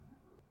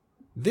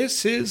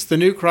This is the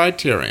new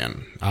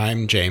Criterion.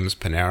 I'm James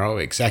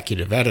Panero,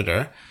 executive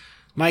editor.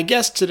 My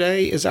guest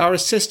today is our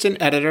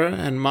assistant editor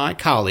and my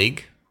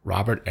colleague,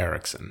 Robert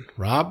Erickson.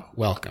 Rob,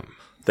 welcome.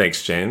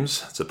 Thanks,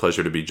 James. It's a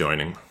pleasure to be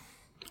joining.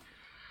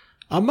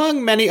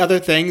 Among many other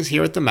things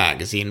here at the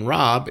magazine,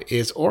 Rob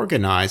is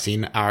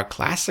organizing our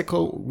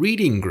classical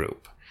reading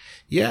group.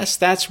 Yes,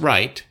 that's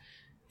right.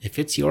 If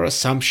it's your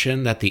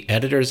assumption that the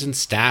editors and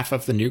staff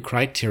of the new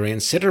Criterion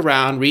sit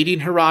around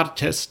reading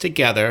Herodotus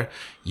together,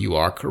 you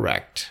are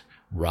correct.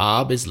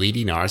 Rob is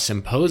leading our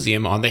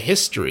symposium on the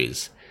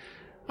histories.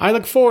 I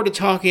look forward to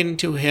talking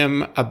to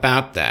him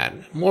about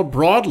that. More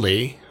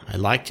broadly, I'd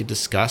like to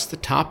discuss the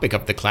topic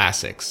of the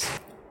classics.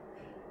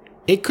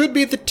 It could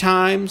be the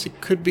times,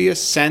 it could be a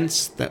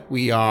sense that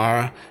we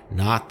are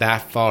not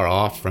that far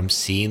off from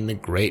seeing the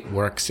great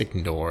works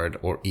ignored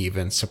or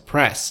even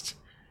suppressed.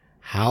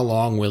 How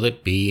long will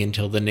it be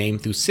until the name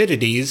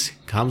Thucydides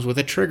comes with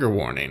a trigger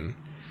warning?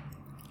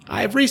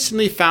 I have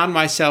recently found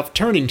myself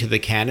turning to the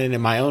canon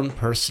in my own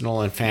personal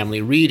and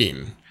family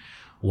reading.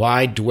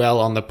 Why dwell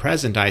on the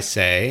present, I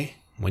say,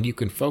 when you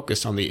can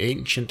focus on the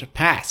ancient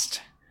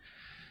past?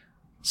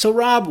 So,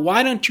 Rob,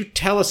 why don't you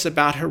tell us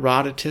about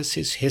Herodotus,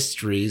 his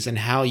histories, and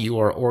how you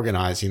are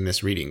organizing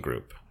this reading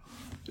group?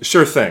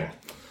 Sure thing.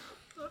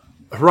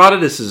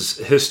 Herodotus's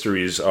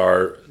histories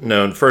are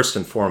known first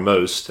and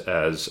foremost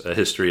as a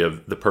history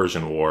of the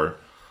Persian War,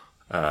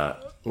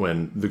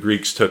 when the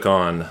Greeks took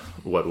on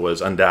what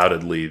was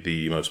undoubtedly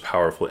the most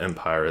powerful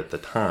empire at the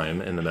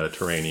time in the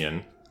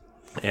Mediterranean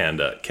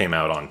and came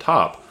out on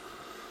top.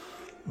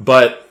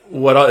 But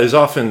what is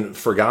often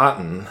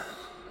forgotten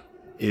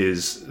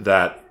is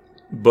that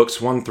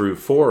books 1 through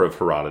 4 of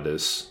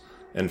Herodotus,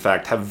 in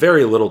fact, have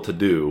very little to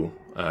do,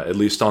 at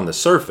least on the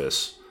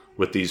surface,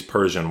 with these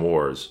Persian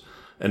wars.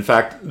 In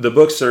fact, the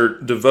books are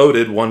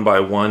devoted one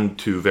by one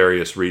to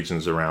various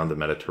regions around the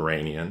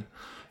Mediterranean.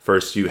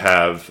 First, you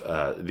have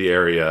the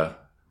area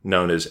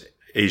known as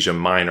Asia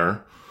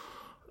Minor.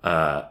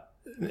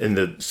 In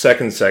the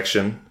second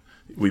section,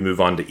 we move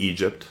on to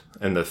Egypt.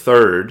 In the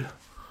third,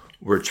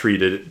 we're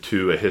treated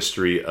to a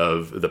history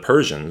of the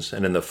Persians.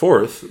 And in the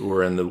fourth,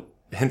 we're in the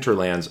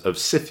hinterlands of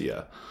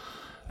Scythia.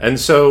 And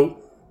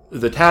so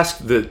the task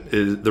that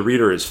the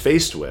reader is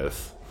faced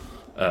with,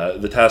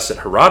 the task that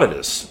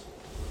Herodotus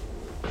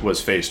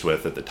was faced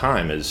with at the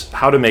time, is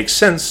how to make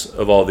sense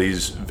of all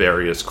these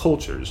various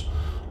cultures,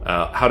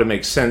 how to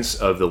make sense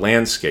of the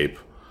landscape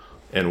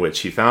in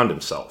which he found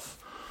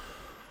himself.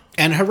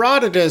 And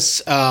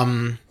Herodotus,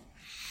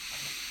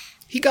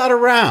 he got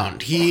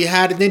around. He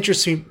had an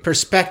interesting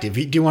perspective.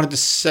 Do you want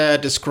to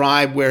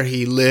describe where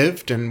he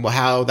lived and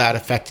how that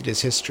affected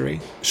his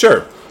history?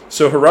 Sure.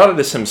 So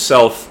Herodotus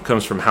himself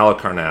comes from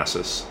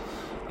Halicarnassus.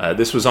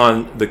 This was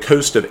on the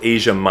coast of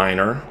Asia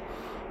Minor,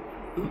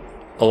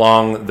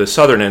 along the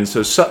southern end.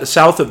 So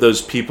south of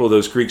those people,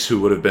 those Greeks who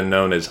would have been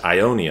known as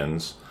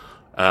Ionians,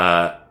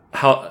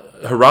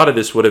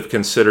 Herodotus would have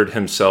considered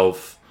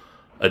himself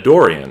a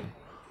Dorian,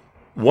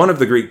 one of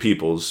the Greek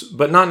peoples,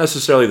 but not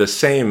necessarily the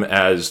same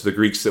as the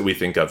Greeks that we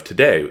think of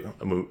today,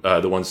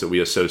 the ones that we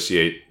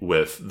associate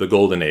with the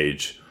Golden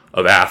Age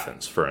of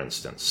Athens, for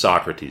instance,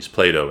 Socrates,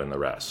 Plato, and the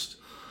rest.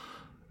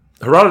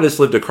 Herodotus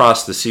lived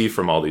across the sea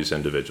from all these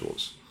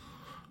individuals.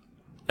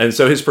 And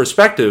so his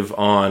perspective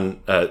on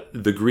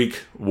the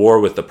Greek war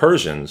with the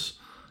Persians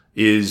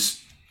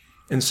is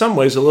in some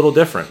ways a little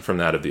different from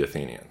that of the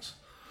Athenians.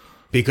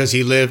 Because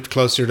he lived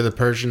closer to the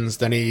Persians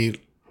than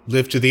he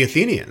lived to the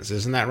Athenians,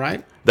 isn't that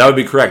right? That would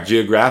be correct,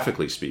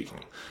 geographically speaking.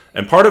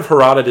 And part of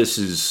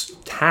Herodotus's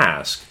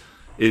task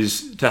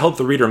is to help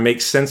the reader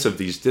make sense of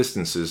these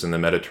distances in the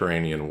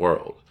Mediterranean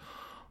world.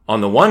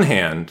 On the one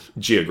hand,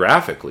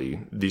 geographically,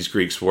 these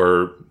Greeks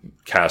were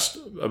cast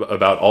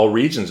about all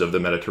regions of the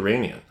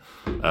Mediterranean.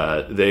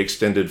 They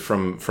extended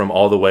from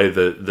all the way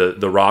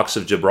the rocks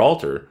of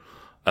Gibraltar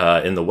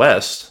in the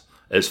west,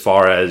 as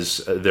far as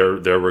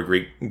there were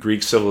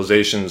Greek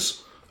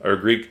civilizations or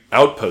Greek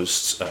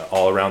outposts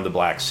all around the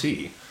Black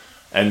Sea.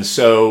 And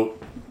so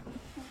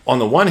on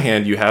the one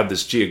hand, you have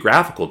this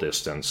geographical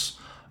distance,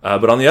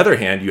 but on the other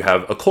hand, you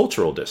have a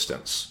cultural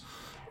distance.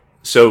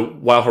 So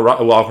while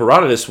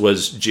Herodotus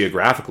was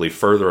geographically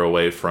further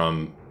away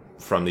from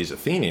these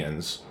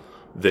Athenians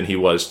than he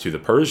was to the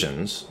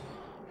Persians,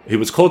 he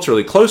was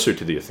culturally closer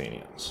to the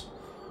Athenians.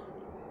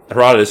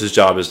 Herodotus'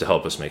 job is to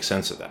help us make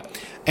sense of that.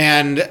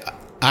 And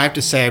I have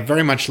to say, I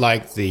very much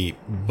like the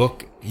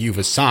book you've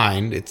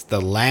assigned. It's the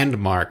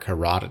Landmark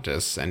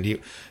Herodotus. And you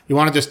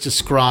want to just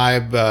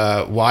describe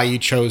why you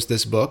chose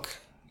this book,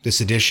 this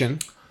edition?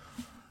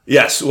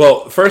 Yes.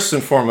 Well, first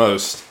and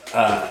foremost,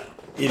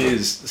 it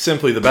is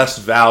simply the best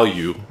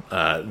value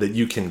that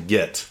you can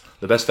get,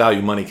 the best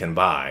value money can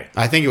buy.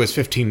 I think it was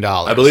 $15.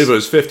 I believe it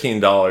was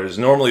 $15.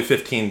 Normally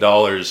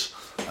 $15,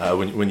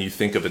 when you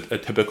think of a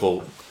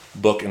typical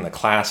book in the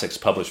classics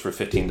published for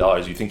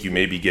 $15, you think you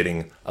may be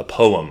getting a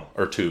poem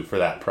or two for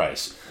that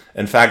price.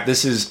 In fact,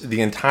 this is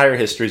the entire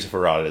Histories of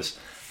Herodotus,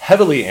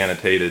 heavily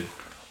annotated,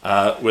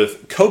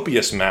 with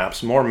copious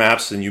maps, more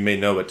maps than you may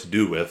know what to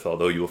do with,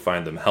 although you will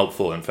find them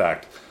helpful. In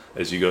fact,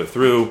 as you go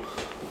through.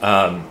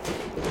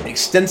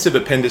 Extensive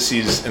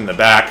appendices in the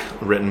back,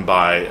 written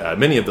by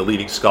many of the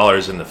leading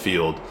scholars in the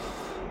field.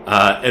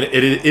 And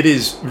it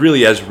is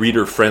really as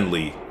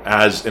reader-friendly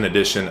as an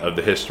edition of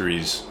the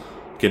Histories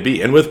can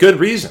be, and with good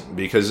reason,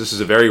 because this is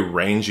a very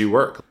rangy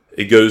work.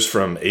 It goes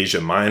from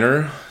Asia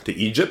Minor to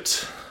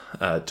Egypt,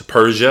 to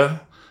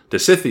Persia, to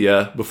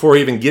Scythia, before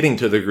even getting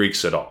to the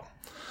Greeks at all.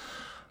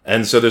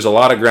 And so there's a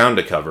lot of ground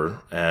to cover,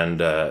 and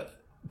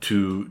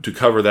to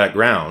cover that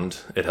ground,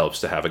 it helps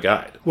to have a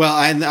guide. Well,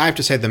 and I have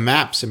to say the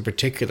maps in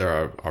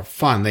particular are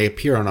fun. They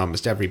appear on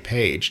almost every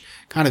page,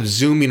 kind of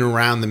zooming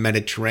around the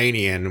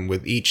Mediterranean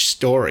with each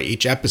story,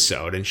 each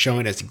episode, and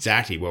showing us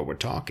exactly what we're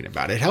talking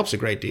about. It helps a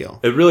great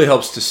deal. It really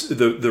helps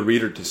the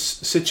reader to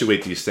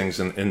situate these things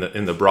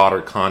in the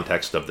broader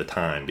context of the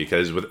time,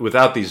 because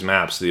without these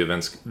maps, the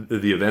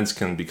events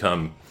can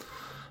become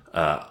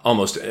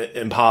almost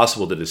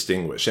impossible to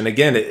distinguish. And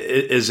again,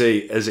 as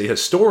a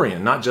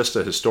historian, not just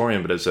a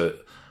historian, but as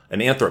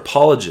an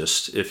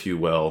anthropologist, if you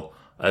will,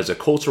 as a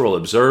cultural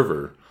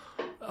observer,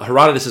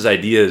 Herodotus'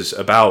 ideas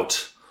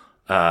about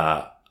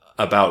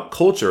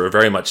culture are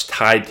very much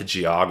tied to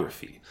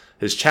geography.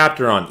 His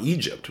chapter on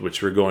Egypt,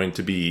 which we're going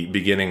to be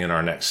beginning in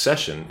our next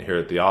session here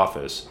at the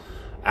office,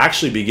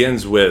 actually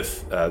begins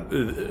with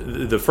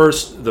the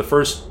first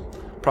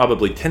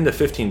probably 10 to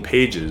 15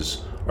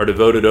 pages are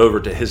devoted over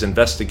to his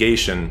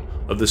investigation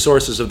of the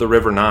sources of the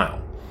River Nile.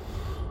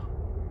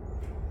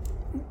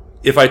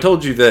 If I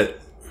told you that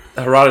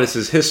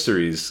Herodotus'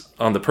 histories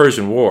on the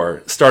Persian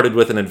War started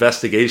with an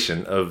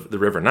investigation of the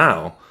River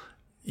Nile,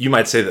 you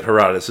might say that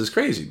Herodotus is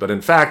crazy. But in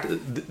fact,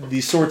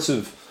 these sorts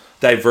of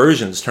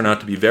diversions turn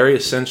out to be very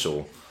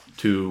essential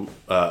to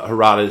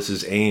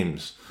Herodotus'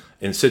 aims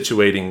in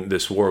situating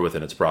this war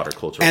within its broader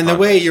cultural And context.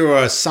 the way you're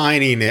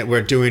assigning it,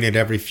 we're doing it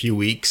every few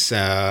weeks,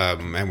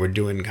 and we're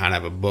doing kind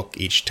of a book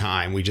each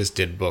time. We just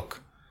did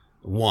book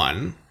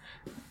 1.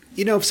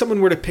 You know, if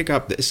someone were to pick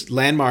up this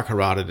landmark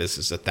Herodotus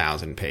is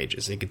 1,000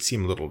 pages, it could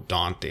seem a little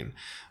daunting.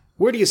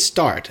 Where do you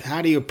start?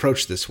 How do you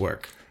approach this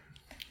work?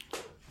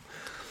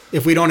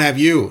 If we don't have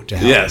you to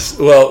help. Yes.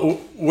 Well,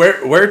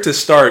 where to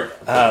start?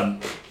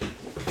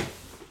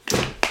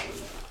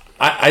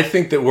 I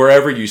think that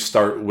wherever you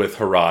start with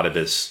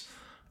Herodotus,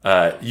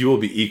 you will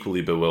be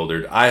equally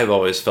bewildered. I have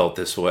always felt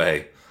this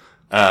way.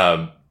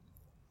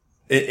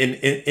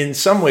 In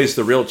some ways,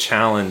 the real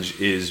challenge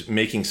is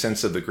making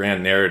sense of the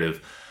grand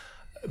narrative.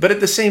 But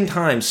at the same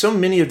time, so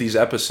many of these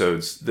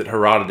episodes that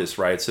Herodotus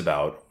writes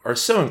about are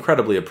so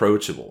incredibly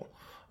approachable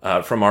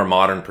from our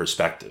modern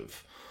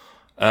perspective.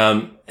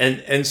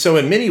 And so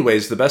in many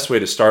ways, the best way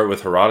to start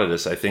with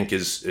Herodotus, I think,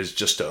 is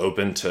just to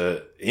open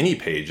to any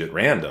page at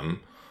random,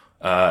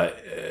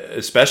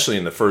 especially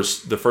in the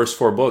first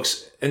 4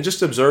 books, and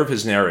just observe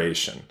his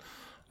narration.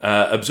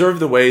 Observe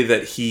the way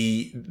that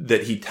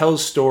he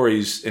tells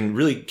stories and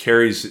really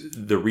carries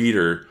the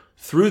reader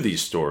through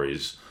these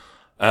stories.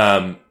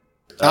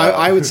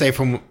 I would say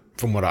from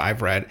what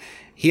I've read,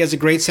 he has a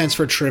great sense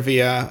for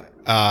trivia.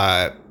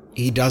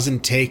 He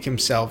doesn't take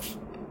himself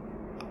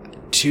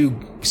too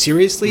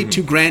seriously,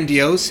 too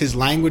grandiose. His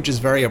language is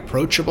very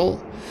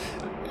approachable.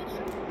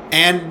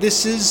 And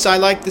I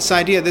like this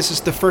idea. This is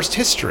the first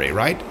history,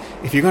 right?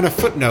 If you're going to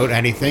footnote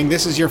anything,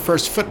 this is your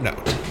first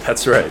footnote.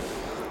 That's right.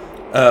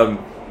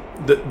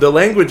 The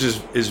language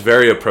is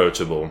very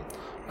approachable.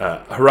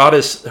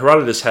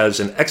 Herodotus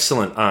has an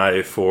excellent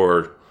eye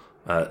for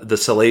the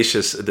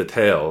salacious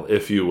detail,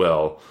 if you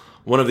will.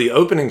 One of the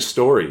opening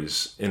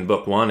stories in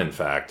Book 1, in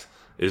fact,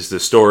 is the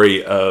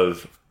story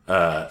of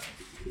Gyges,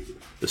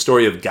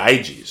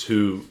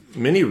 who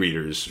many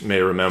readers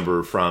may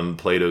remember from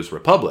Plato's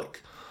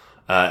Republic,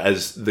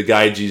 as the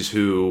Gyges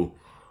who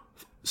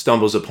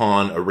stumbles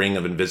upon a ring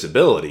of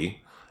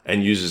invisibility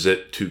and uses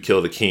it to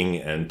kill the king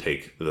and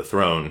take the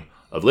throne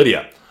of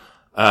Lydia.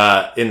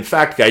 In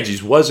fact,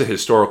 Gyges was a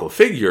historical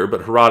figure,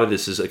 but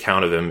Herodotus'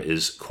 account of him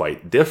is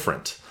quite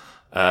different.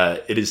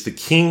 It is the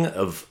king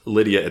of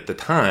Lydia at the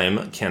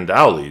time,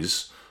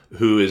 Candaules,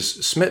 who is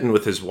smitten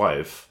with his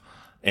wife,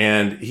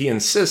 and he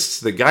insists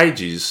that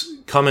Gyges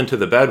come into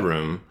the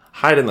bedroom,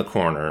 hide in the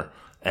corner,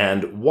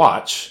 and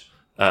watch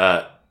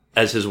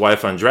as his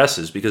wife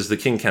undresses, because the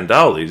king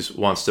Candaules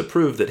wants to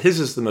prove that his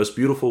is the most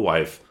beautiful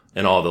wife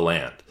in all the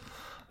land.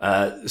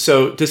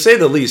 So, to say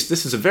the least,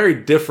 this is a very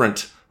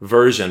different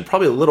version,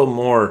 probably a little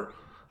more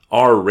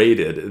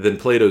R-rated than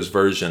Plato's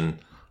version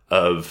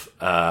of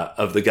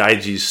the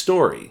Gyges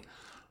story.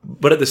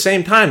 But at the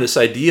same time, this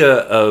idea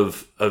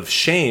of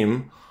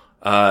shame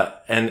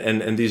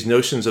and these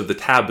notions of the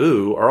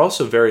taboo are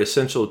also very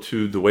essential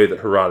to the way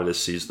that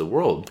Herodotus sees the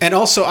world. And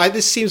also,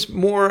 this seems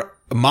more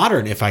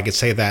modern, if I could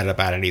say that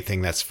about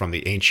anything that's from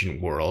the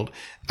ancient world.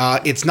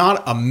 It's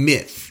not a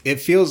myth. It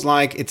feels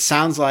like, it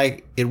sounds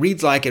like, it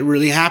reads like it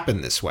really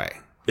happened this way.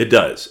 It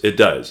does. It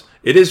does.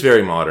 It is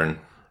very modern.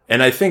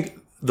 And I think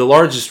the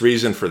largest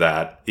reason for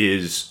that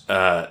is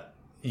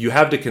you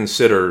have to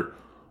consider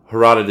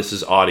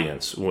Herodotus'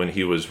 audience when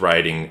he was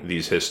writing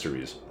these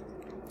histories.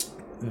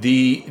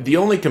 The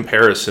only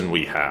comparison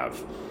we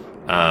have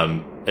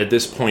at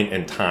this point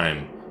in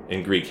time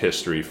in Greek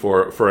history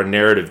for a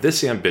narrative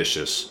this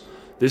ambitious,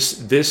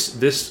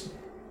 this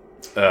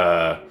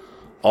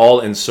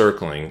all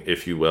encircling,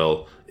 if you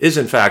will, is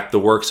in fact the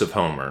works of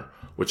Homer,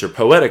 which are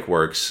poetic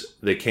works.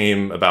 They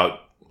came about.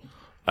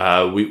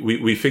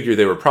 We figure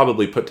they were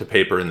probably put to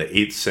paper in the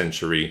 8th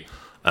century.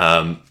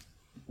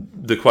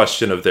 The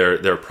question of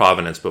their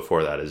provenance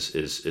before that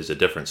is a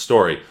different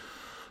story.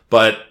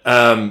 But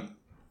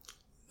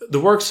the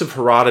works of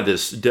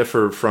Herodotus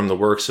differ from the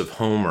works of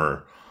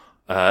Homer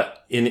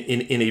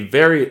in a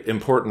very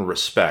important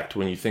respect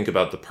when you think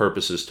about the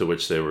purposes to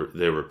which they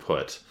were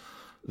put.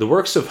 The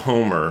works of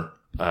Homer,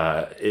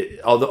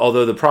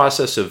 although the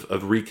process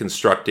of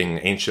reconstructing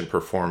ancient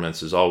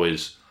performance is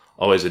always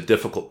a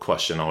difficult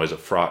question, always a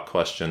fraught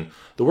question,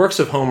 the works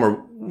of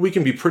Homer, we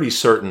can be pretty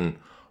certain,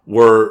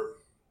 were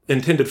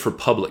intended for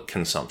public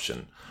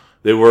consumption.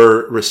 They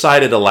were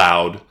recited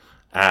aloud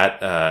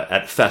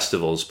at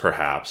festivals,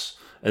 perhaps,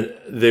 and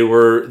they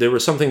were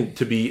something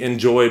to be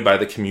enjoyed by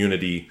the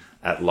community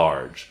at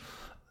large.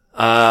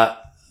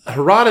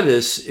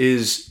 Herodotus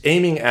is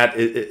aiming at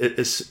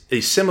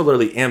a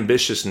similarly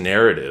ambitious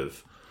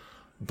narrative,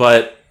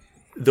 but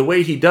the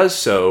way he does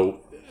so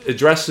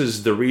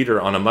addresses the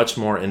reader on a much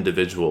more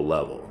individual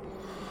level.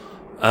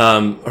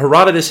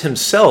 Herodotus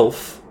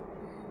himself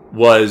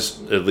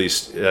was, at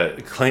least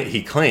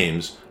he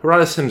claims,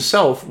 Herodotus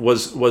himself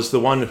was the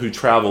one who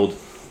traveled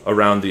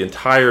around the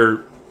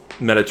entire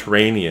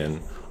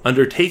Mediterranean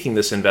undertaking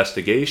this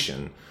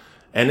investigation.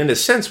 And in a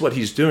sense, what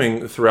he's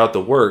doing throughout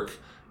the work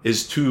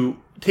is to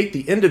take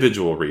the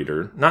individual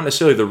reader, not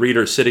necessarily the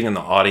reader sitting in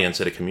the audience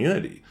at a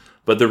community,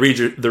 but the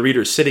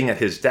reader sitting at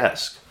his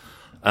desk,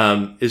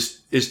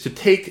 is to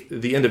take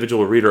the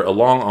individual reader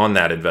along on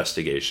that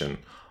investigation,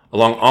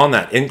 along on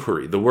that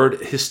inquiry. The word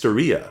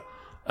historia,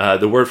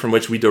 the word from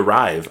which we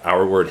derive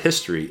our word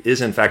history,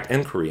 is in fact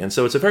inquiry. And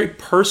so it's a very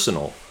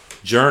personal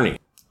journey.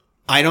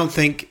 I don't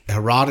think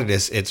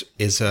Herodotus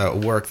is a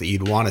work that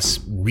you'd want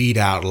to read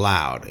out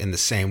loud in the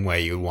same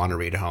way you would want to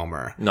read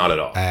Homer. Not at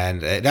all.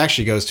 And it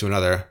actually goes to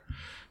another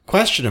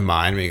question of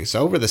mine, because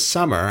over the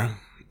summer,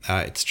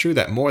 it's true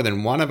that more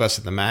than one of us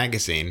at the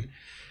magazine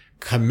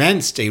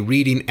commenced a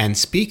reading and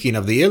speaking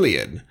of the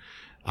Iliad.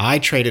 I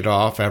traded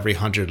off every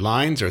 100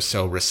 lines or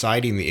so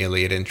reciting the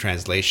Iliad in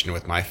translation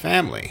with my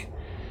family.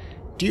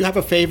 Do you have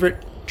a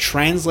favorite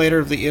translator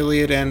of the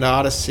Iliad and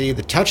Odyssey?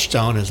 The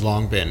touchstone has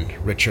long been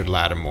Richard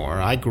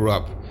Lattimore. I grew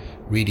up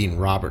reading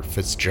Robert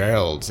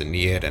Fitzgerald's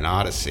Aeneid and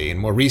Odyssey, and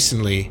more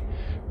recently,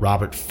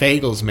 Robert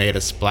Fagles made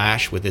a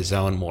splash with his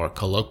own more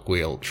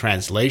colloquial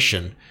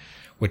translation,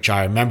 which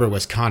I remember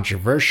was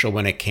controversial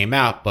when it came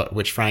out, but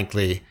which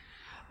frankly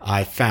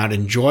I found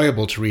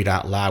enjoyable to read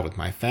out loud with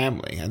my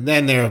family. And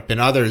then there have been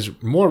others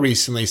more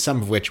recently,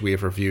 some of which we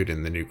have reviewed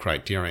in the new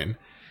Criterion.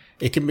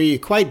 It can be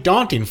quite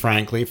daunting,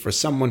 frankly, for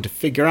someone to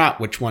figure out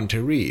which one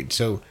to read.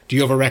 So do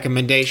you have a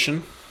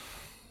recommendation?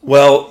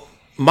 Well,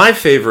 my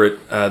favorite,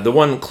 the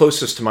one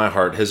closest to my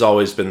heart, has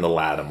always been the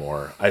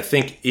Lattimore. I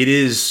think it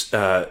is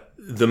I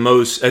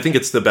think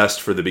it's the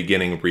best for the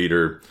beginning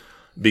reader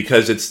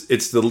because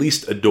it's the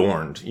least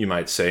adorned, you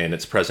might say, in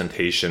its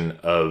presentation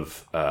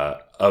of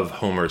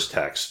Homer's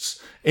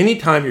texts.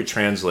 Anytime you're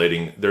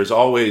translating, there's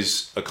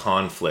always a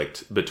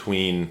conflict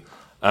between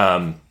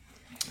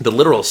the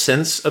literal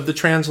sense of the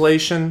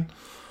translation,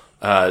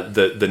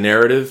 the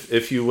narrative,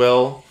 if you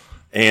will,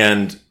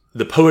 and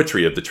the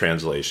poetry of the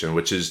translation,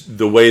 which is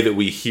the way that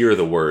we hear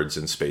the words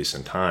in space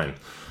and time.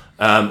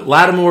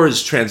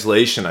 Lattimore's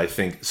translation, I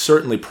think,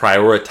 certainly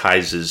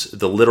prioritizes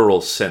the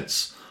literal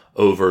sense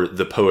over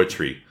the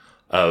poetry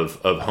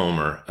of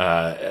Homer.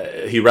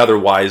 He rather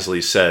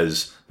wisely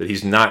says that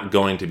he's not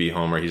going to be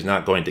Homer. He's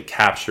not going to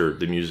capture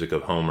the music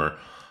of Homer.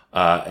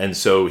 And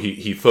so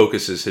he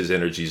focuses his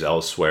energies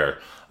elsewhere.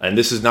 And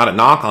this is not a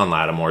knock on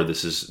Lattimore.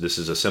 This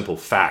is a simple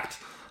fact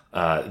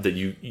that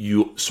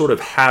you sort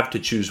of have to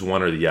choose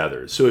one or the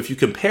other. So if you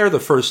compare the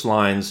first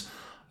lines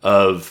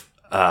of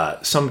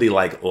somebody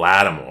like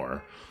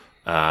Lattimore,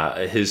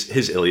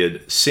 his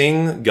Iliad,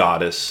 "Sing,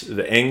 goddess,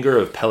 the anger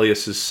of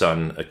Peleus'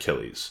 son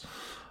Achilles,"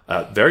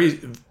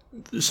 very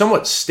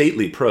somewhat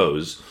stately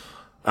prose,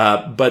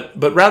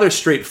 but rather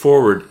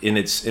straightforward in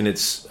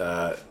its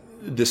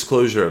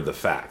disclosure of the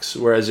facts.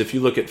 Whereas if you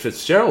look at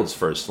Fitzgerald's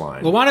first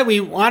line, well, why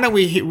don't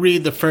we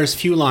read the first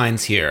few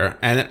lines here,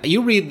 and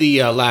you read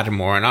the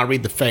Lattimore, and I'll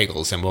read the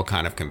Fagles, and we'll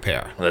kind of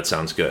compare. Well, that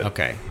sounds good.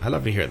 Okay, I'd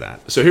love to hear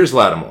that. So here's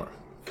Lattimore.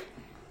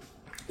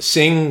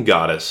 "Sing,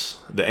 goddess,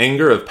 the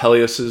anger of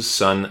Peleus'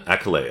 son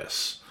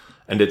Achilles,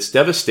 and its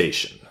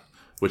devastation,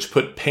 which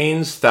put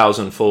pains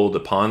thousandfold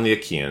upon the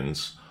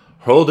Achaeans,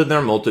 hurled in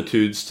their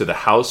multitudes to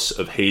the house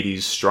of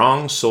Hades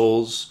strong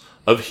souls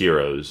of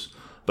heroes,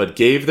 but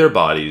gave their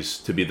bodies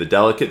to be the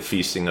delicate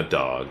feasting of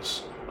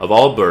dogs, of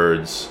all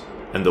birds,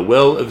 and the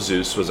will of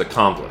Zeus was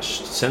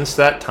accomplished, since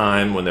that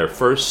time when there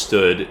first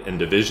stood in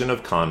division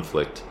of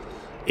conflict,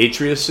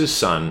 Atreus'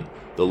 son,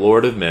 the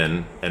lord of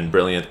men, and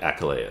brilliant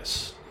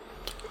Achilles."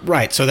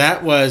 Right, so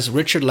that was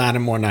Richard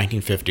Lattimore,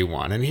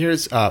 1951. And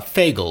here's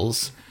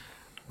Fagles,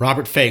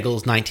 Robert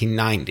Fagles,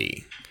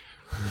 1990.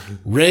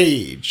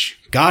 Rage.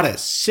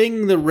 Goddess,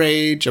 sing the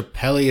rage of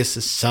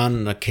Peleus'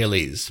 son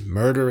Achilles,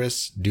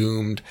 murderous,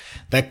 doomed,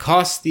 that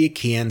cost the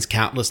Achaeans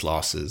countless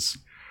losses.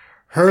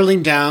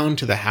 Hurling down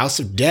to the house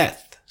of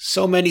death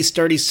so many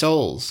sturdy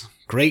souls,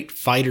 great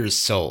fighters'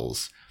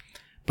 souls,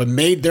 but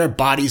made their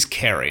bodies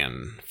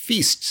carrion,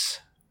 feasts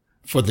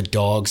for the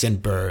dogs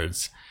and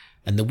birds,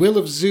 and the will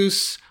of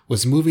Zeus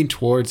was moving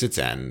towards its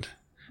end.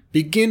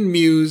 Begin,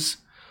 muse,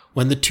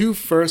 when the two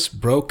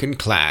first broke and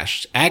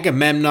clashed,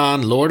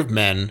 Agamemnon, lord of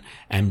men,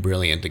 and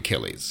brilliant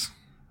Achilles.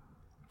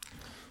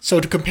 So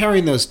to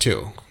comparing those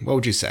two, what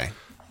would you say?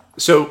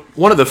 So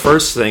one of the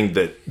first things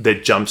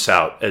that jumps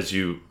out as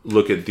you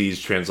look at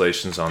these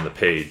translations on the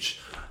page,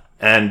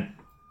 and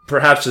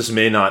perhaps this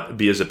may not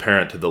be as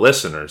apparent to the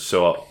listeners,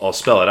 so I'll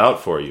spell it out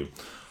for you,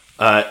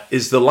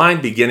 is the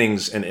line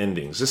beginnings and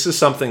endings. This is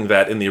something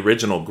that in the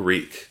original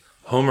Greek,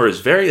 Homer is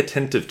very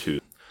attentive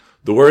to.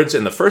 The words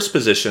in the first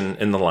position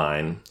in the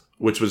line,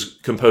 which was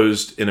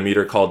composed in a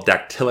meter called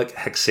dactylic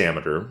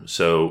hexameter,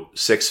 so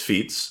 6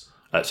 feet,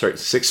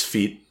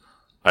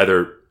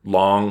 either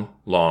long,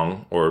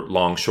 long, or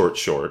long, short,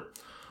 short.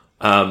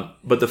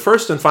 But the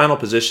first and final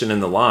position in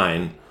the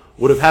line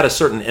would have had a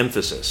certain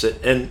emphasis.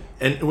 And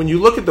when you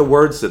look at the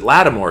words that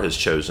Lattimore has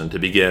chosen to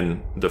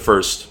begin the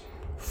first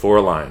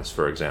 4 lines,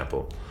 for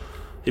example,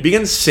 he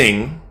begins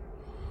sing.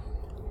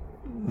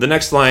 The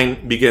next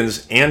line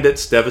begins and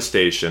its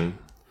devastation.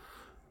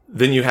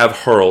 Then you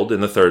have hurled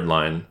in the 3rd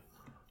line,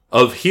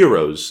 of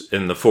heroes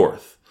in the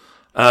 4th.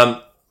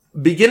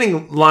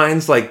 Beginning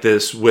lines like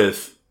this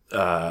with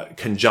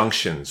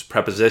conjunctions,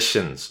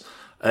 prepositions,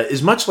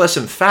 is much less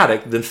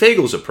emphatic than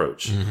Fegel's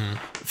approach. Mm-hmm.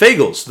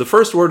 Fegel's, the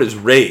first word is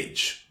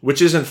rage,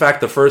 which is in fact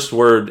the first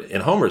word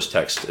in Homer's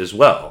text as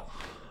well.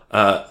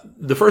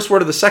 The first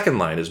word of the 2nd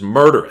line is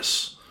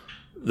murderous.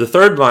 The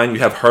 3rd line, you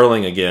have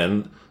hurling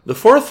again. The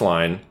 4th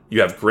line,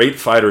 you have great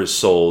fighters'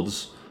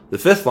 souls. The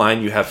 5th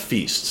line, you have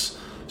feasts.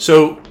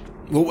 So,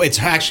 well, it's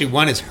actually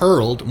one is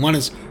hurled, one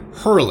is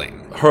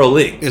hurling.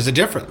 Hurling. There's a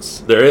difference.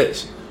 There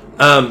is.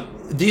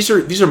 These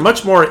are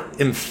much more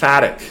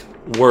emphatic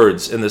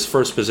words in this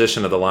first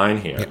position of the line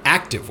here. They're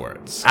active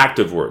words.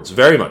 Active words,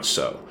 very much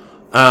so.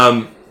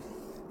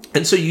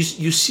 And so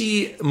you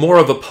see more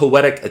of a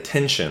poetic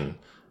attention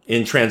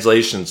in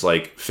translations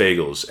like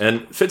Fegel's.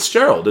 And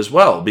Fitzgerald as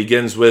well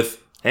begins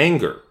with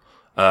anger,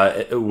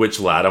 which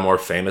Lattimore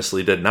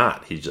famously did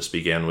not. He just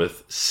began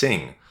with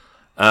sing.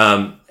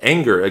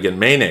 Anger, again,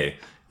 mene,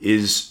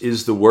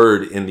 is the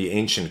word in the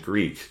ancient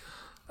Greek.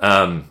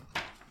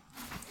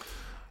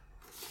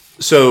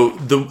 So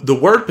the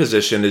word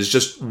position is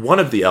just one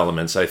of the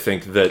elements, I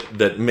think,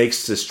 that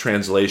makes this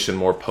translation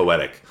more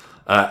poetic.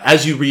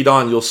 As you read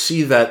on, you'll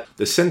see that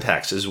the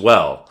syntax as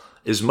well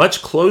is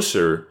much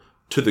closer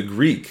to the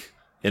Greek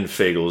in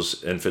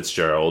Fegel's and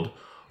Fitzgerald,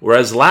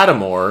 whereas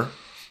Lattimore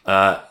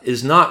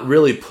is not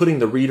really putting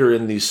the reader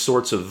in these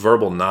sorts of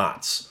verbal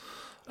knots.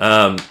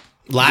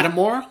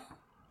 Lattimore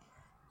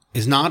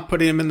is not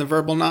putting him in the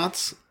verbal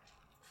knots?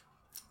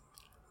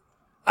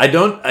 I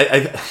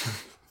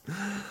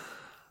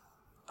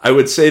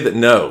would say that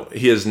no,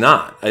 he is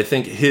not. I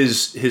think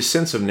his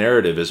sense of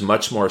narrative is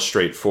much more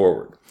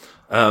straightforward.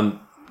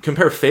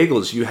 Compare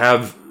Fegel's, you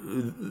have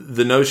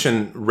the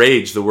notion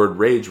rage, the word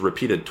rage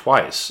repeated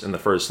twice in the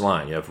first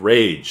line. You have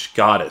rage,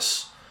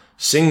 goddess,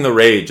 sing the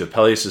rage of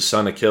Peleus'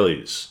 son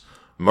Achilles,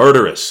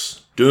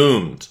 murderous,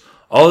 doomed.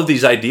 All of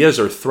these ideas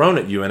are thrown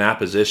at you in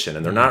apposition,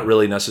 and they're not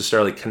really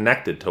necessarily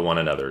connected to one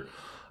another.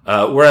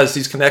 Whereas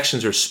these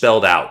connections are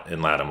spelled out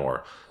in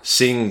Lattimore.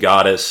 Sing,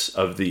 goddess,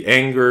 of the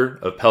anger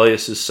of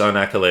Peleus' son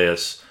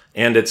Achilles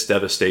and its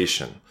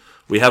devastation.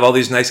 We have all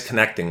these nice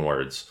connecting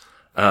words,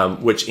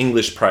 which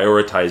English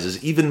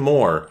prioritizes even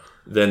more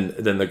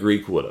than the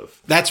Greek would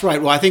have. That's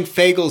right. Well, I think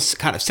Fegel's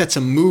kind of sets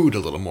a mood a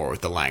little more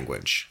with the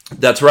language.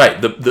 That's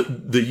right.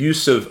 The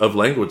use of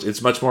language,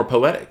 it's much more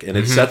poetic, and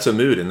it sets a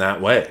mood in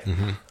that way.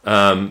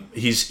 Mm-hmm.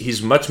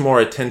 He's much more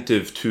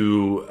attentive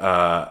to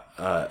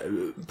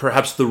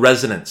perhaps the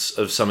resonance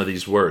of some of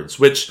these words,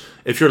 which,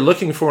 if you're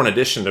looking for an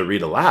addition to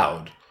read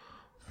aloud,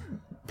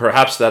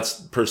 perhaps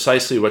that's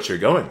precisely what you're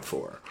going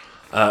for.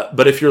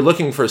 But if you're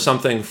looking for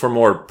something for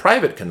more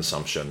private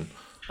consumption,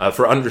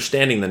 for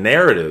understanding the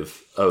narrative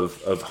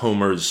of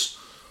Homer's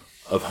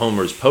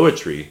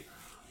poetry,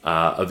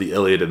 of the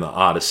Iliad and the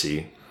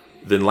Odyssey,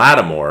 then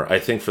Lattimore, I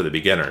think, for the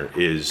beginner,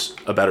 is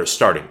a better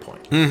starting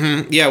point.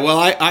 Mm-hmm. Yeah, well,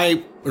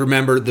 I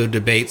remember the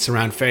debates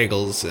around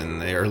Fegel's in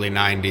the early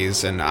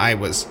 90s, and I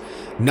was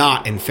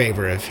not in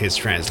favor of his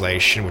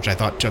translation, which I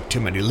thought took too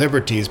many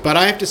liberties. But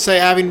I have to say,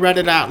 having read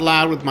it out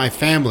loud with my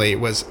family, it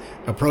was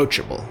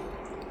approachable.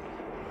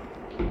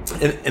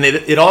 And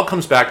it all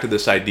comes back to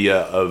this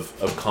idea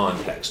of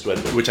context,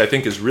 which I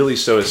think is really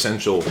so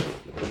essential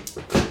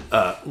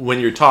when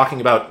you're talking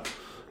about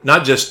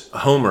not just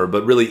Homer,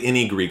 but really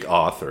any Greek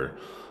author.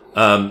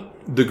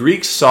 The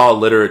Greeks saw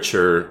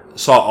literature,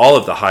 saw all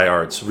of the high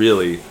arts,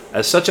 really,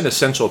 as such an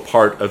essential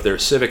part of their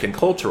civic and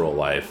cultural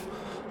life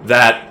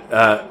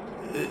that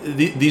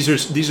these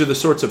are the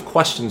sorts of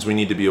questions we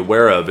need to be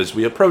aware of as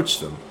we approach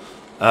them.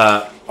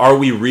 are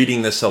we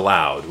reading this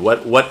aloud?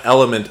 What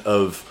element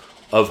of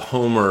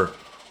Homer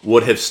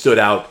would have stood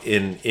out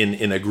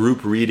in a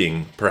group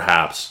reading,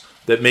 perhaps,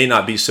 that may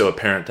not be so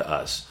apparent to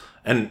us?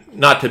 And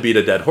not to beat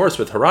a dead horse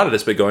with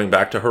Herodotus, but going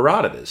back to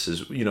Herodotus,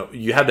 is,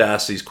 you have to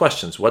ask these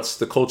questions. What's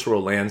the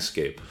cultural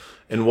landscape?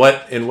 And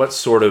what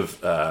sort of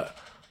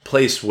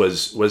place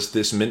was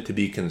this meant to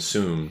be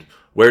consumed?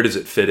 Where does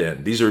it fit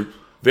in? These are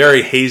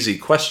very hazy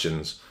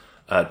questions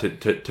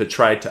to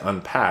try to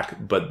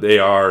unpack, but they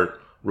are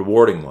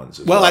rewarding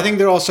ones as well. I think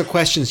they're also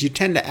questions you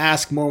tend to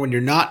ask more when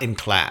you're not in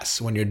class,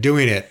 when you're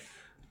doing it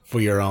for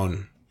your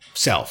own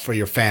self, for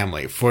your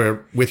family,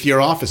 with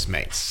your office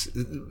mates.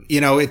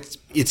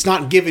 It's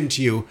not given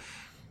to you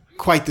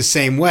quite the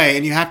same way,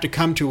 and you have to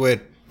come to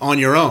it on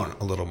your own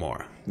a little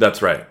more.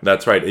 That's right.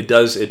 It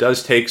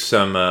does take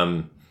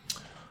some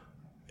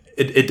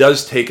it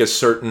does take a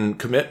certain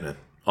commitment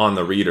on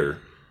the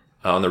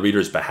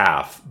reader's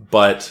behalf,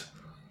 but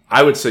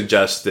I would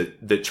suggest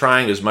that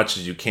trying as much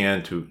as you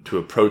can to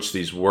approach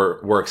these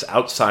works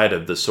outside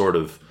of the sort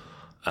of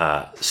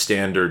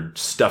standard,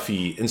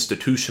 stuffy,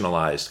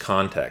 institutionalized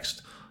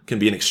context can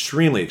be an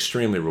extremely,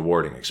 extremely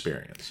rewarding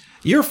experience.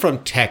 You're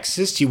from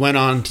Texas. You went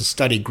on to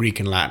study Greek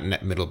and Latin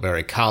at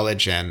Middlebury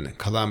College and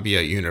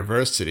Columbia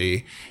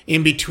University.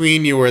 In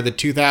between, you were the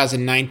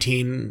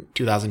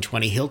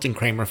 2019-2020 Hilton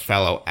Kramer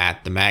Fellow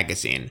at the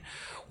magazine.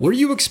 Were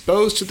you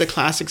exposed to the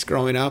classics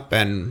growing up,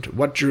 and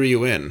what drew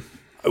you in?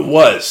 I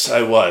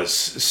was.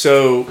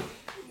 So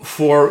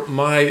for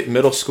my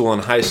middle school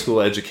and high school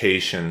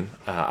education,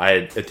 I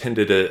had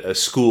attended a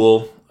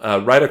school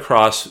right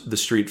across the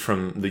street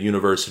from the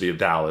University of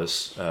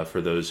Dallas,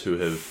 for those who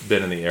have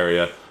been in the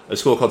area, a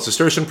school called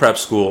Cistercian Prep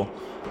School.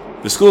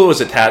 The school was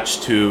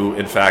attached to,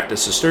 in fact, a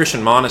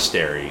Cistercian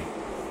monastery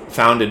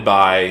founded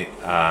by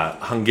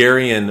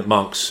Hungarian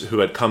monks who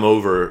had come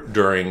over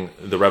during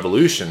the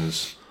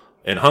revolutions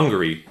in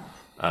Hungary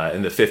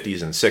in the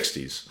 50s and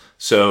 60s.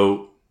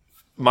 So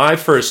my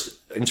first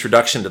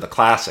introduction to the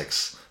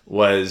classics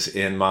was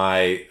in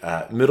my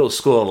middle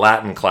school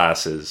Latin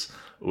classes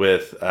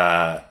with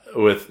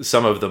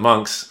some of the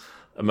monks,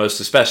 most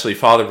especially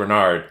Father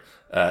Bernard,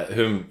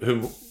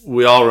 whom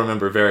we all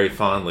remember very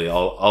fondly,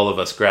 all of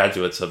us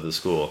graduates of the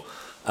school.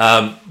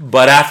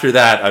 But after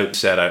that,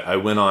 I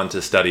went on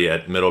to study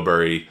at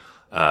Middlebury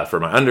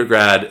for my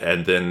undergrad,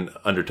 and then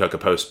undertook a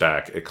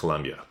postbac at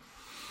Columbia.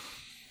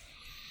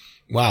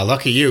 Wow,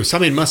 lucky you.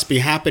 Something must be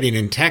happening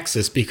in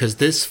Texas, because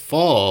this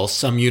fall,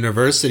 some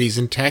universities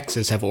in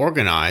Texas have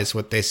organized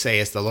what they say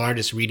is the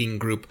largest reading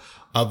group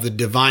of the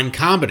Divine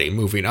Comedy,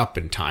 moving up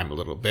in time a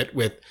little bit,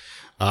 with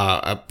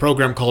a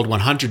program called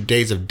 100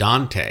 Days of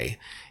Dante.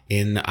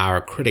 In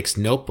our Critic's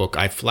Notebook,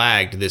 I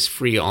flagged this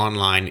free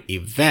online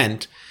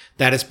event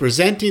that is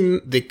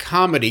presenting the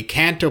comedy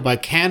canto by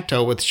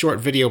canto with short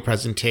video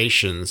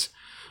presentations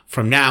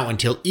from now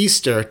until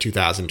Easter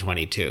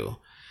 2022.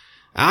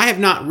 I have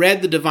not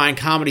read the Divine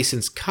Comedy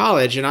since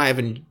college, and I have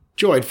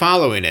enjoyed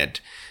following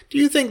it. Do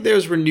you think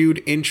there's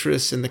renewed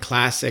interest in the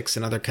classics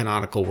and other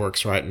canonical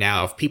works right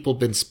now? Have people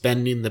been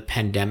spending the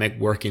pandemic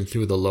working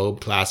through the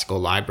Loeb Classical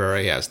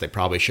Library as they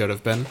probably should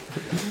have been?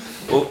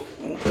 Well,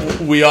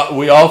 we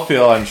all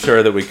feel, I'm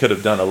sure, that we could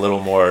have done a little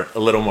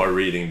more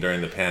reading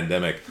during the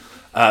pandemic.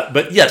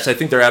 But yes, I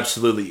think there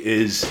absolutely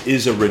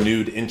is a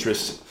renewed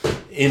interest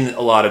in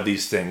a lot of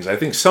these things. I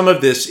think some of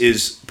this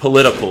is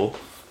political,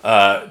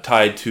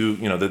 tied to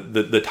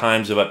the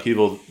times of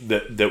upheaval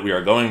that we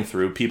are going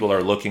through. People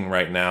are looking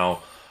right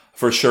now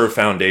for sure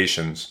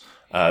foundations.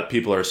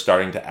 People are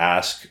starting to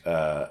ask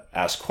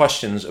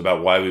questions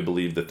about why we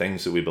believe the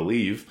things that we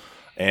believe,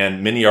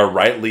 and many are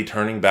rightly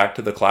turning back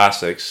to the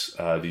classics,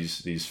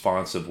 these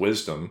fonts of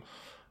wisdom,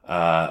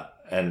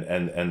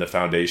 and the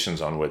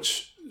foundations on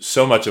which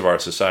so much of our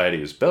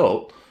society is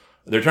built.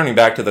 They're turning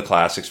back to the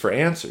classics for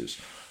answers.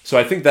 So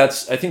I think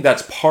that's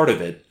part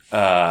of it,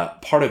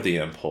 part of the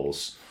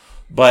impulse.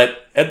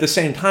 But at the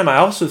same time, I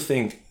also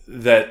think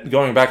that,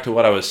 going back to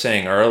what I was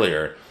saying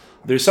earlier,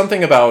 there's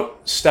something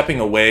about stepping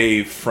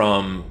away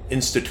from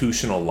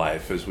institutional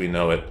life as we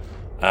know it.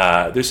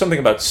 There's something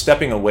about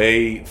stepping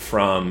away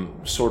from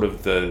sort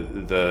of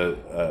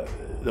the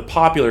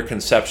popular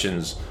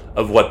conceptions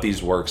of what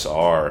these works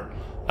are.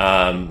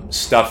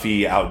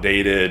 Stuffy,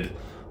 outdated,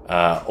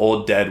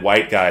 old dead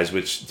white guys,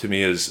 which to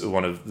me is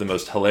one of the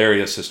most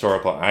hilarious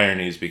historical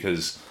ironies,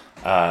 because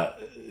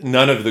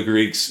none of the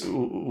Greeks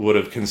would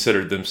have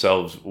considered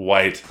themselves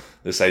white.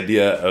 This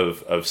idea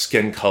of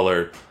skin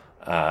color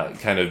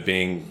kind of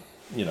being,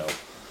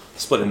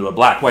 split into a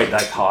black-white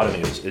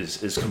dichotomy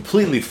is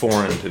completely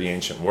foreign to the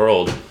ancient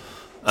world.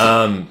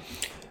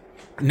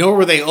 Nor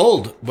were they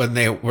old when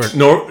they were.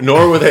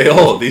 Nor were they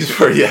old. These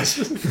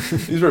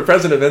were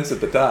present events at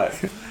the time.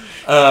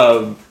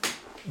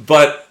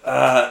 But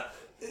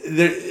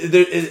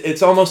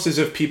it's almost as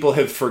if people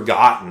have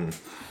forgotten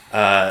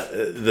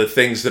the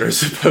things that are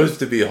supposed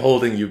to be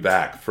holding you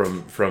back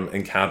from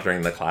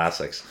encountering the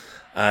classics.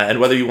 And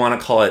whether you want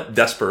to call it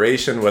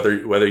desperation,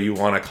 whether you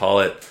want to call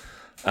it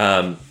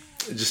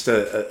just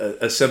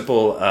a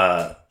simple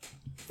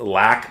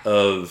lack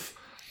of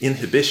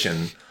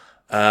inhibition,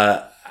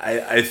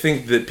 I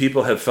think that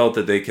people have felt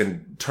that they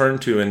can turn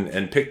to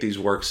and pick these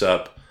works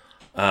up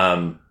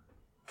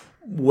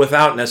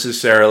without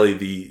necessarily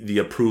the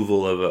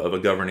approval of a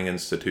governing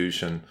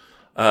institution,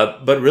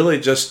 but really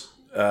just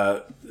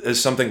as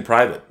something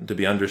private to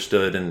be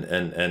understood and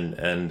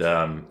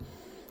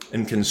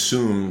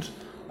consumed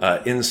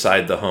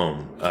inside the home.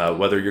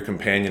 Whether your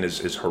companion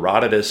is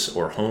Herodotus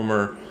or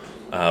Homer,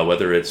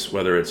 whether it's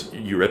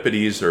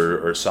Euripides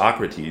or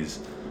Socrates.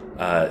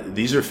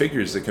 These are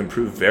figures that can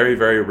prove very,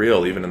 very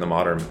real, even in the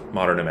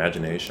modern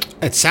imagination.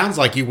 It sounds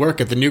like you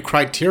work at the new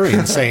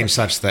Criterion saying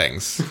such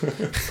things.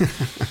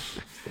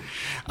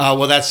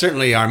 Well, that's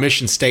certainly our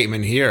mission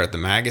statement here at the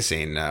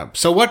magazine.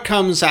 So what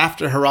comes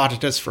after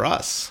Herodotus for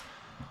us?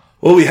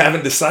 Well, we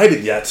haven't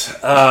decided yet.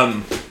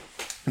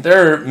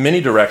 There are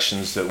many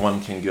directions that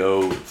one can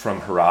go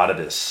from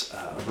Herodotus.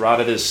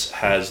 Herodotus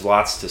has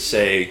lots to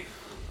say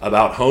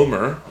about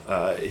Homer.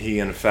 He,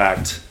 in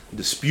fact,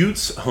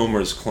 disputes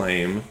Homer's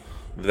claim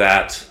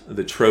that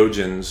the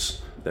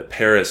Trojans, that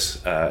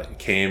Paris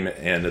came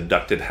and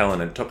abducted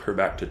Helen and took her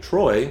back to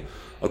Troy.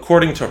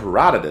 According to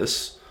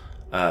Herodotus,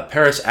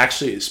 Paris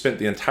actually spent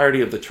the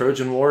entirety of the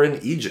Trojan War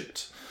in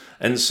Egypt.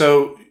 And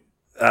so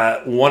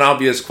one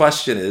obvious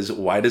question is,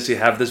 why does he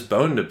have this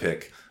bone to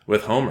pick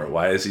with Homer?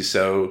 Why is he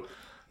so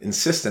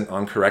insistent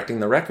on correcting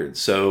the record?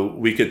 So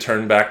we could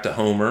turn back to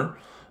Homer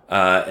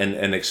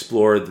and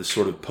explore the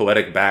sort of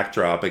poetic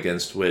backdrop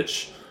against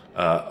which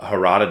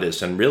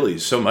Herodotus and really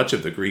so much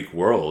of the Greek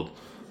world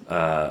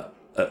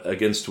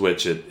against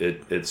which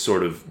it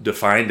sort of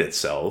defined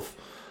itself.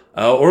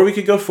 Or we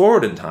could go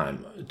forward in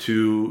time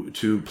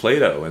to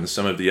Plato and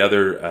some of the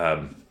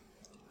other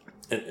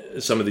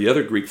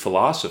Greek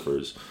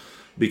philosophers,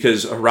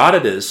 because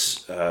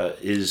Herodotus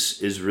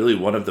is really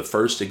one of the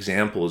first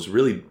examples,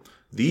 really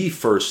the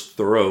first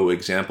thorough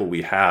example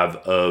we have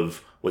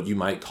of what you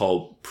might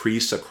call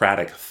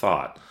pre-Socratic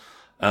thought.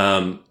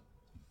 From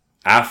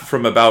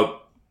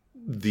about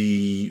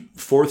the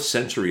 4th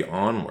century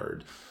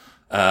onward,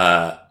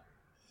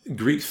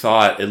 Greek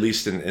thought, at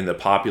least in the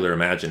popular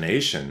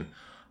imagination,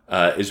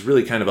 is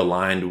really kind of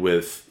aligned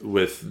with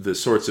the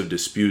sorts of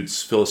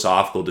disputes,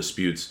 philosophical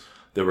disputes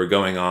that were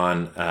going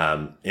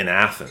on in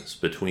Athens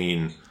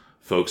between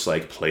folks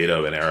like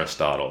Plato and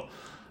Aristotle.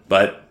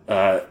 But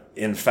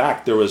in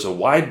fact, there was a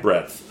wide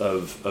breadth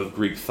of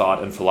Greek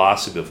thought and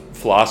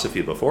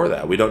philosophy before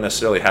that. We don't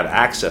necessarily have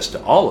access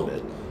to all of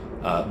it,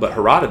 but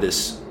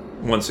Herodotus,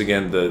 once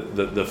again,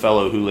 the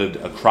fellow who lived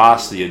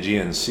across the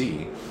Aegean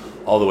Sea,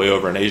 all the way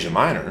over in Asia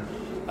Minor,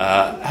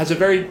 has a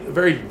very,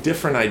 very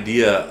different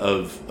idea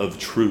of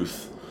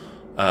truth,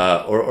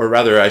 or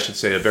rather, I should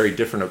say, a very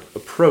different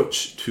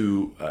approach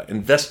to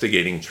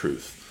investigating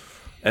truth.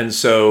 And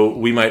so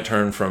we might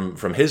turn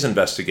from his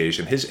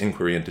investigation, his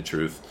inquiry into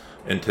truth,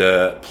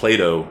 into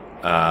Plato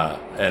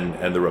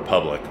and the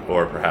Republic,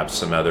 or perhaps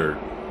some other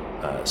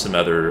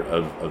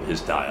of his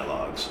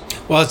dialogues.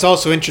 Well, it's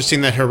also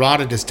interesting that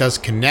Herodotus does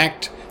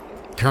connect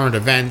current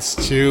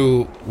events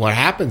to what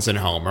happens in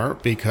Homer,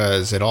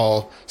 because it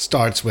all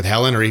starts with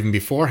Helen, or even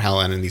before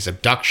Helen, and these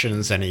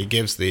abductions, and he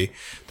gives the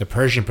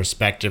Persian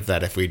perspective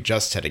that if we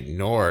just had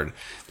ignored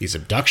these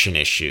abduction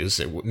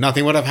issues,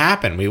 nothing would have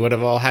happened. We would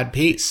have all had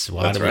peace.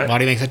 Why do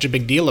you make such a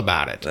big deal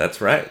about it?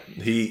 That's right.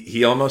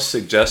 He almost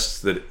suggests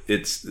that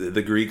it's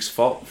the Greeks'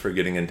 fault for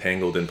getting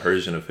entangled in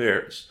Persian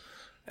affairs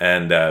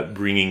and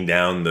bringing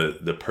down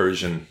the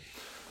Persian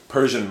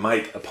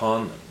might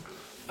upon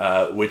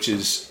them, which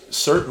is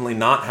certainly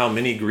not how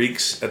many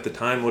Greeks at the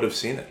time would have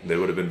seen it. They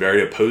would have been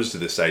very opposed to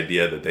this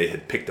idea that they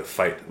had picked a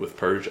fight with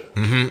Persia.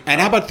 Mm-hmm.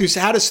 And how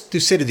does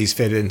Thucydides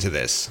fit into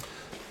this?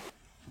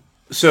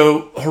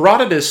 So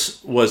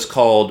Herodotus was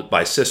called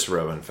by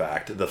Cicero, in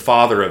fact, the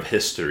father of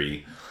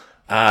history.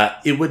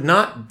 It would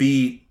not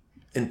be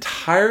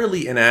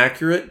entirely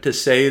inaccurate to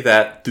say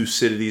that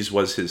Thucydides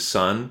was his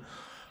son.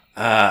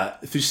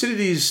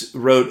 Thucydides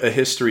wrote a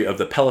history of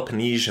the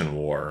Peloponnesian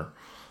War,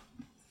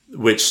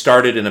 which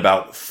started in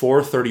about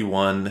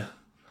 431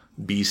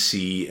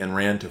 BC and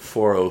ran to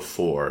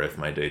 404, if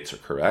my dates are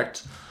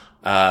correct.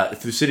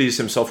 Thucydides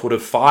himself would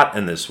have fought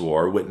in this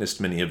war, witnessed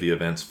many of the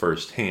events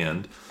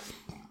firsthand.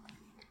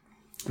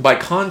 By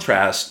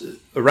contrast,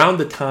 around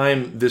the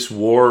time this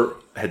war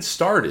had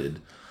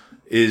started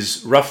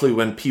is roughly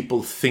when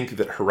people think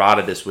that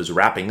Herodotus was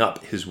wrapping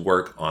up his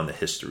work on the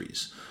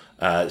histories.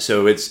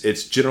 So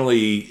it's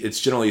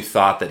generally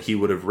thought that he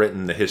would have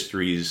written the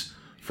histories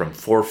from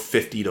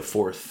 450 to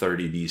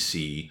 430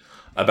 BC,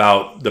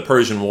 about the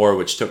Persian War,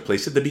 which took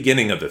place at the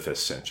beginning of the 5th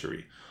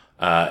century,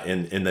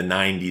 in the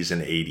 90s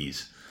and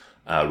 80s,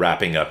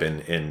 wrapping up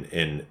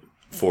in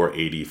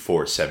 480,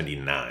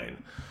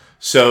 479.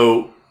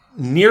 So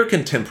near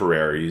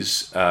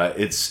contemporaries,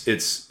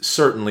 it's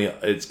certainly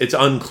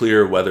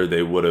unclear whether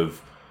they would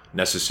have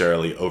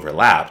necessarily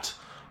overlapped,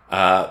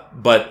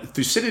 but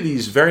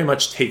Thucydides very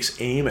much takes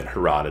aim at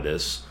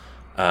Herodotus.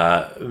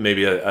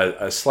 Maybe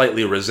a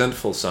slightly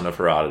resentful son of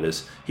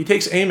Herodotus. He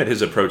takes aim at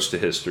his approach to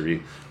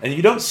history, and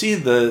you don't see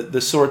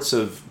the sorts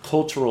of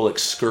cultural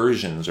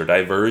excursions or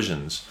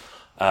diversions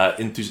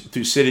in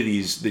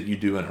Thucydides that you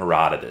do in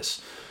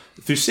Herodotus.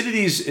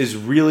 Thucydides is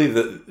really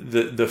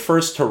the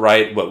first to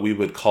write what we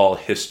would call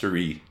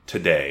history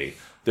today.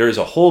 There is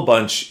a whole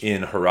bunch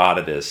in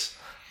Herodotus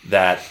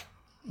that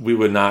we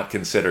would not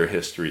consider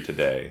history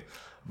today.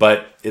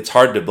 But it's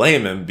hard to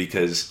blame him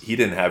because he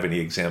didn't have any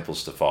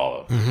examples to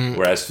follow. Mm-hmm.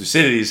 Whereas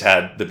Thucydides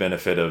had the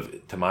benefit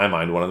of, to my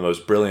mind, one of the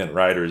most brilliant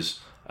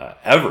writers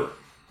ever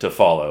to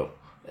follow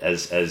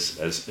as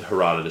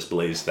Herodotus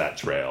blazed that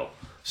trail.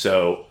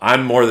 So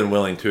I'm more than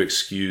willing to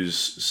excuse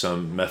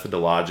some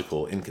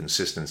methodological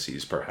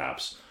inconsistencies,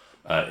 perhaps,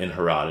 in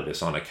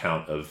Herodotus on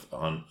account of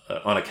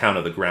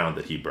the ground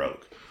that he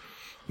broke.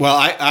 Well,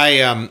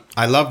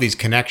 I love these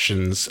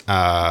connections,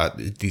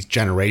 these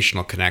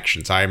generational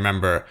connections. I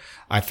remember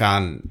I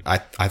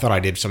thought I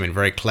did something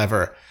very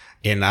clever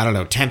in,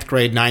 10th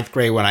grade, 9th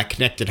grade, when I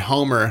connected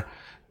Homer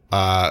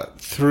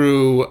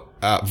through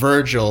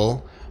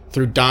Virgil,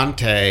 through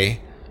Dante,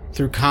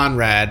 through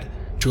Conrad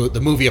to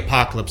the movie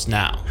Apocalypse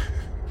Now.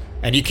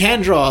 And you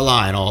can draw a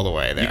line all the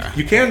way there.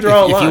 You can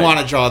draw a line. If you want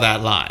to draw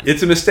that line.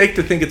 It's a mistake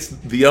to think it's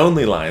the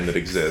only line that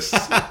exists.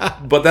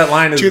 But that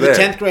line is there. To the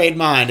 10th grade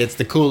mind, it's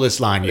the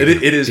coolest line It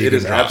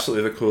is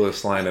absolutely the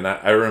coolest line. And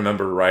I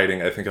remember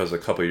writing, I think I was a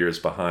couple years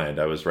behind,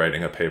 I was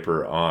writing a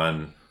paper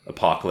on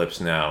Apocalypse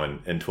Now in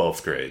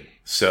 12th grade.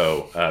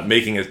 So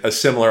making a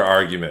similar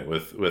argument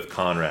with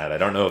Conrad. I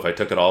don't know if I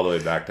took it all the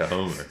way back to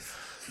Homer.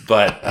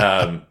 But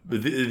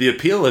the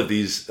appeal of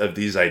these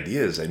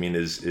ideas, I mean,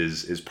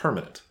 is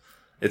permanent.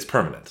 It's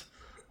permanent.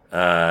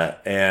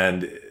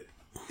 And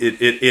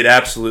it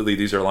absolutely,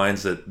 these are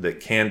lines that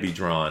can be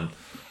drawn.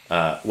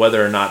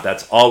 Whether or not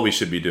that's all we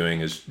should be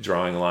doing is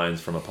drawing lines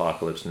from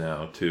Apocalypse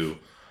Now to,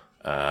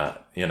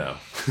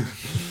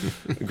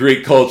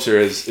 Greek culture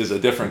is a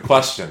different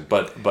question.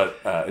 But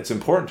it's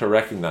important to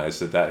recognize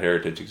that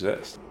heritage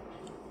exists.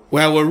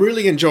 Well, we're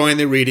really enjoying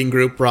the reading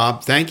group,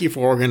 Rob. Thank you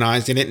for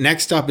organizing it.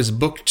 Next up is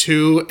Book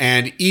 2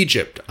 and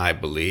Egypt, I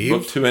believe.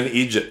 Book 2 and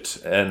Egypt,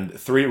 and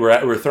 3.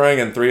 We're throwing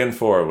in 3 and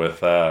 4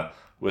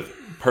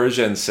 with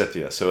Persia and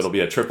Scythia, so it'll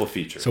be a triple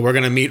feature. So we're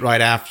going to meet right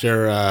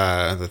after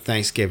the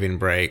Thanksgiving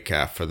break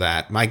for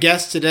that. My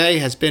guest today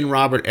has been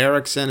Robert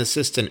Erickson,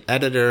 assistant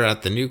editor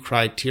at the new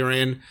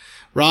Criterion.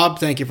 Rob,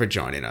 thank you for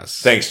joining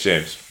us. Thanks,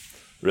 James.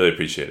 Really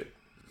appreciate it.